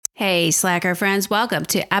Hey, Slacker friends, welcome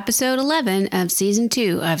to episode 11 of season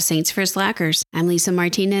 2 of Saints for Slackers. I'm Lisa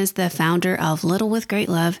Martinez, the founder of Little with Great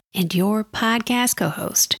Love and your podcast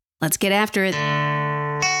co-host. Let's get after it.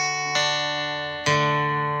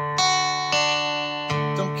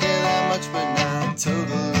 Don't care that much, but not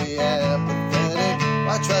totally apathetic.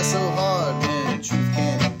 Why try so hard when truth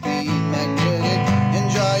can't be magnetic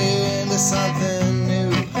and draw you into something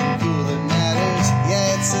new, cool that matters?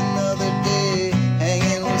 Yeah, it's another day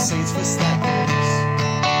hanging with Saints for Slackers.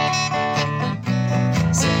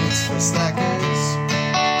 Saints for Slackers.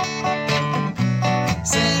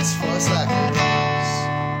 Saints for Slackers.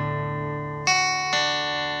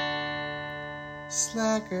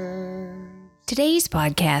 Slackers. Today's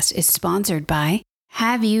podcast is sponsored by,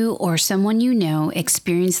 have you or someone you know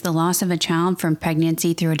experienced the loss of a child from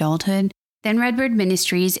pregnancy through adulthood? Then Redbird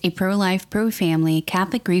Ministries, a pro-life, pro-family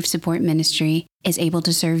Catholic grief support ministry, is able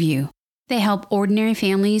to serve you. They help ordinary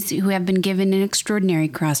families who have been given an extraordinary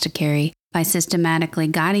cross to carry by systematically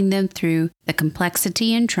guiding them through the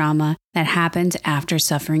complexity and trauma that happens after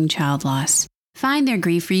suffering child loss. Find their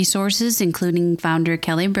grief resources, including founder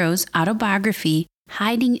Kelly Bro's autobiography,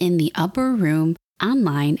 Hiding in the Upper Room,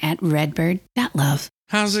 online at redbird.love.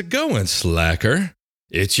 How's it going, Slacker?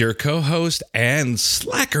 It's your co-host and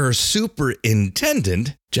Slacker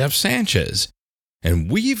superintendent, Jeff Sanchez. And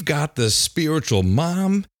we've got the spiritual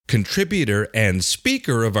mom, contributor, and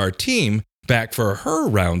speaker of our team back for her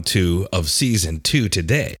round 2 of season 2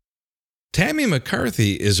 today. Tammy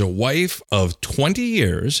McCarthy is a wife of 20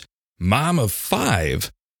 years, mom of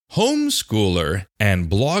 5, homeschooler, and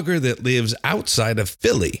blogger that lives outside of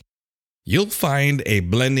Philly. You'll find a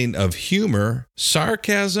blending of humor,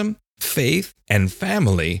 sarcasm, faith, and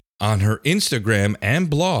family on her Instagram and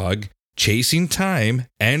blog, Chasing Time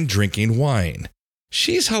and Drinking Wine.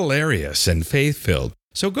 She's hilarious and faith-filled,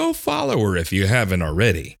 so go follow her if you haven't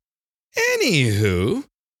already. Anywho,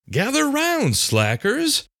 gather round,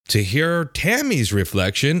 Slackers, to hear Tammy's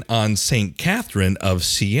reflection on St. Catherine of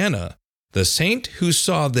Siena, the saint who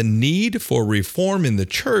saw the need for reform in the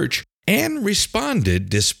church and responded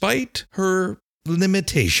despite her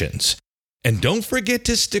limitations. And don't forget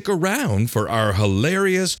to stick around for our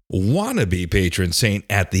hilarious wannabe patron saint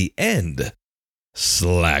at the end.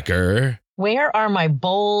 Slacker. Where are my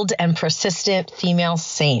bold and persistent female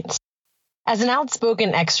saints? As an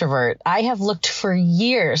outspoken extrovert, I have looked for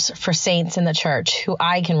years for saints in the church who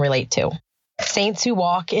I can relate to. Saints who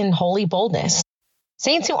walk in holy boldness.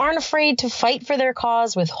 Saints who aren't afraid to fight for their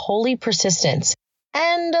cause with holy persistence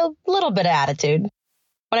and a little bit of attitude.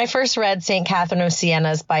 When I first read St. Catherine of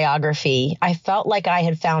Siena's biography, I felt like I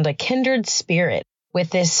had found a kindred spirit with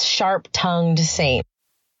this sharp-tongued saint.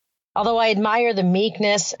 Although I admire the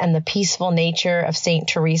meekness and the peaceful nature of St.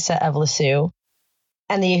 Teresa of Lisieux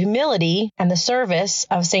and the humility and the service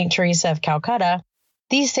of St. Teresa of Calcutta,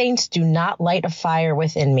 these saints do not light a fire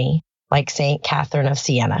within me like St. Catherine of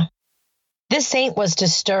Siena. This saint was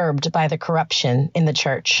disturbed by the corruption in the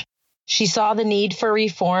church. She saw the need for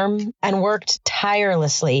reform and worked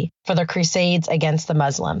tirelessly for the crusades against the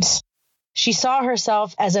Muslims. She saw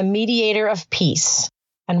herself as a mediator of peace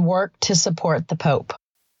and worked to support the Pope.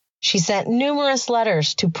 She sent numerous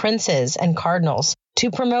letters to princes and cardinals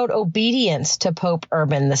to promote obedience to Pope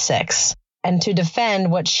Urban VI and to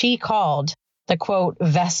defend what she called the, quote,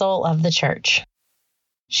 vessel of the church.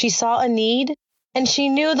 She saw a need, and she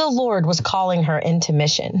knew the Lord was calling her into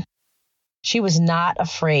mission. She was not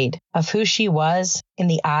afraid of who she was in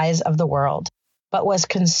the eyes of the world, but was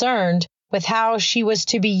concerned with how she was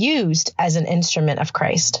to be used as an instrument of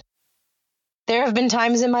Christ. There have been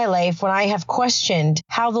times in my life when I have questioned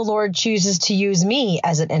how the Lord chooses to use me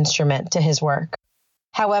as an instrument to his work.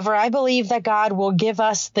 However, I believe that God will give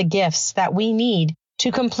us the gifts that we need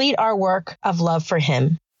to complete our work of love for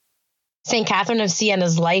him. St. Catherine of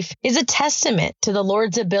Siena's life is a testament to the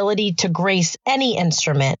Lord's ability to grace any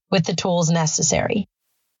instrument with the tools necessary.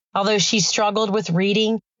 Although she struggled with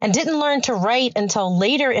reading and didn't learn to write until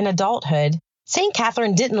later in adulthood, St.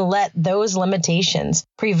 Catherine didn't let those limitations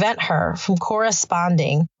prevent her from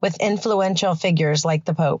corresponding with influential figures like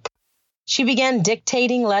the Pope. She began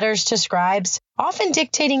dictating letters to scribes, often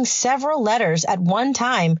dictating several letters at one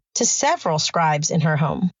time to several scribes in her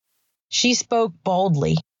home. She spoke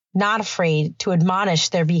boldly, not afraid to admonish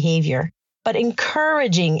their behavior, but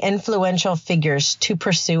encouraging influential figures to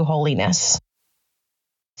pursue holiness.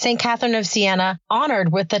 St. Catherine of Siena,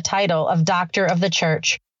 honored with the title of Doctor of the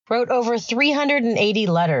Church, wrote over 380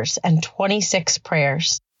 letters and 26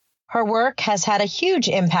 prayers. Her work has had a huge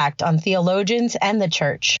impact on theologians and the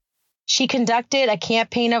church. She conducted a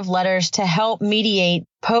campaign of letters to help mediate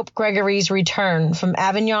Pope Gregory's return from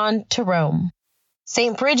Avignon to Rome.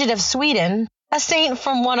 St. Bridget of Sweden, a saint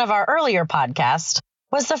from one of our earlier podcasts,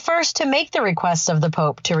 was the first to make the request of the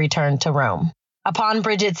Pope to return to Rome. Upon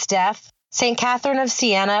Bridget's death, St. Catherine of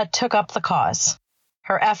Siena took up the cause.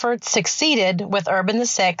 Her efforts succeeded with Urban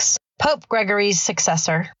VI, Pope Gregory's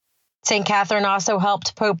successor. St. Catherine also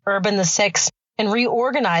helped Pope Urban VI in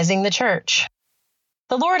reorganizing the church.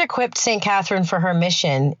 The Lord equipped St. Catherine for her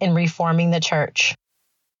mission in reforming the church.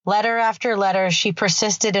 Letter after letter, she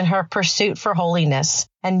persisted in her pursuit for holiness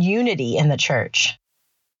and unity in the church.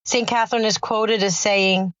 St. Catherine is quoted as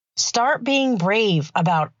saying, "Start being brave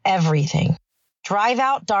about everything. Drive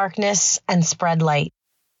out darkness and spread light.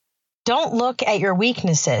 Don't look at your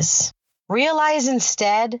weaknesses. Realize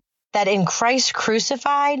instead that in Christ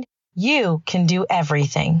crucified, you can do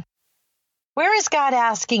everything." Where is God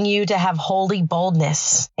asking you to have holy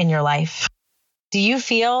boldness in your life? Do you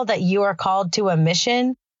feel that you are called to a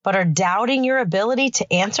mission, but are doubting your ability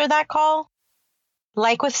to answer that call?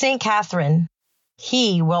 Like with St. Catherine,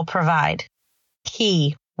 He will provide.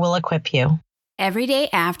 He will equip you. Every day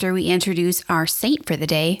after we introduce our saint for the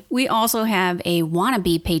day, we also have a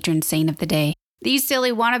wannabe patron saint of the day. These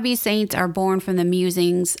silly wannabe saints are born from the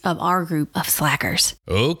musings of our group of slackers.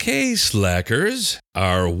 Okay, slackers.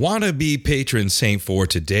 Our wannabe patron saint for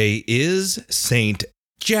today is Saint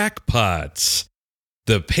Jackpots,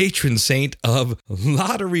 the patron saint of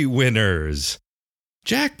lottery winners.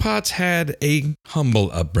 Jackpots had a humble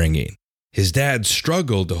upbringing. His dad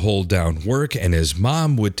struggled to hold down work, and his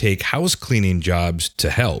mom would take house cleaning jobs to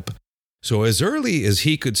help. So as early as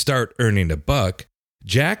he could start earning a buck,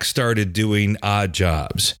 Jack started doing odd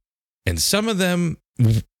jobs. And some of them,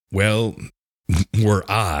 well, were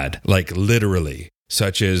odd, like literally,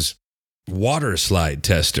 such as water slide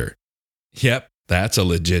tester. Yep, that's a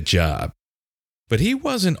legit job. But he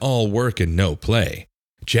wasn't all work and no play.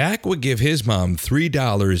 Jack would give his mom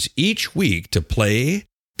 $3 each week to play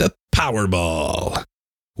the Powerball.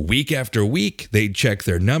 Week after week, they'd check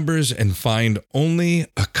their numbers and find only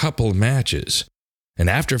a couple matches. And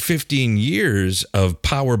after 15 years of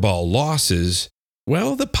Powerball losses,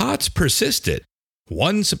 well, the pots persisted.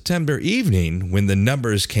 One September evening, when the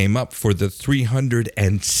numbers came up for the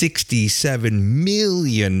 $367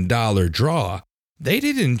 million draw, they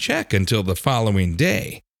didn't check until the following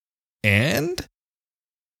day. And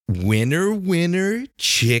winner, winner,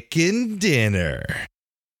 chicken dinner.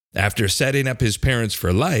 After setting up his parents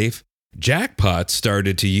for life, Jackpot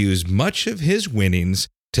started to use much of his winnings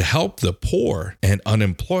to help the poor and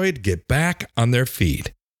unemployed get back on their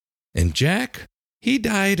feet. And Jack, he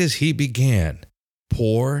died as he began,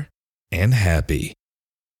 poor and happy.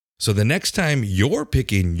 So the next time you're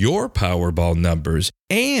picking your Powerball numbers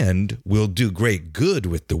and will do great good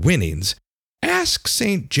with the winnings, ask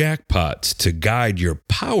St. Jackpots to guide your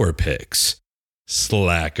power picks.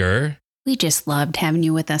 Slacker. We just loved having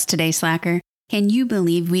you with us today, Slacker. Can you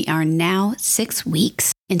believe we are now 6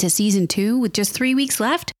 weeks into season 2 with just 3 weeks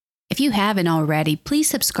left? If you haven't already, please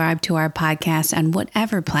subscribe to our podcast on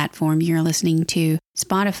whatever platform you're listening to,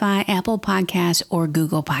 Spotify, Apple Podcasts, or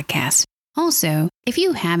Google Podcasts. Also, if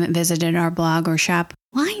you haven't visited our blog or shop,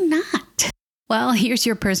 why not? Well, here's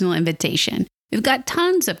your personal invitation. We've got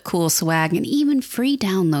tons of cool swag and even free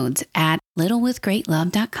downloads at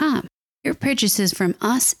littlewithgreatlove.com. Your purchases from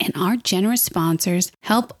us and our generous sponsors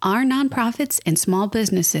help our nonprofits and small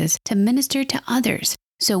businesses to minister to others.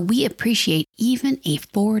 So we appreciate even a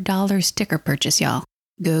 $4 sticker purchase, y'all.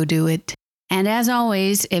 Go do it. And as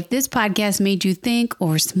always, if this podcast made you think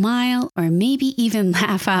or smile or maybe even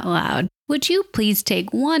laugh out loud, would you please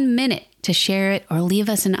take 1 minute to share it or leave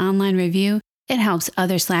us an online review? It helps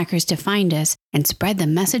other slackers to find us and spread the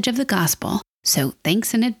message of the gospel. So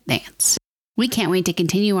thanks in advance. We can't wait to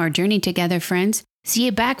continue our journey together, friends. See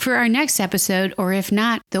you back for our next episode, or if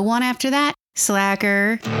not, the one after that.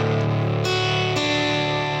 Slacker.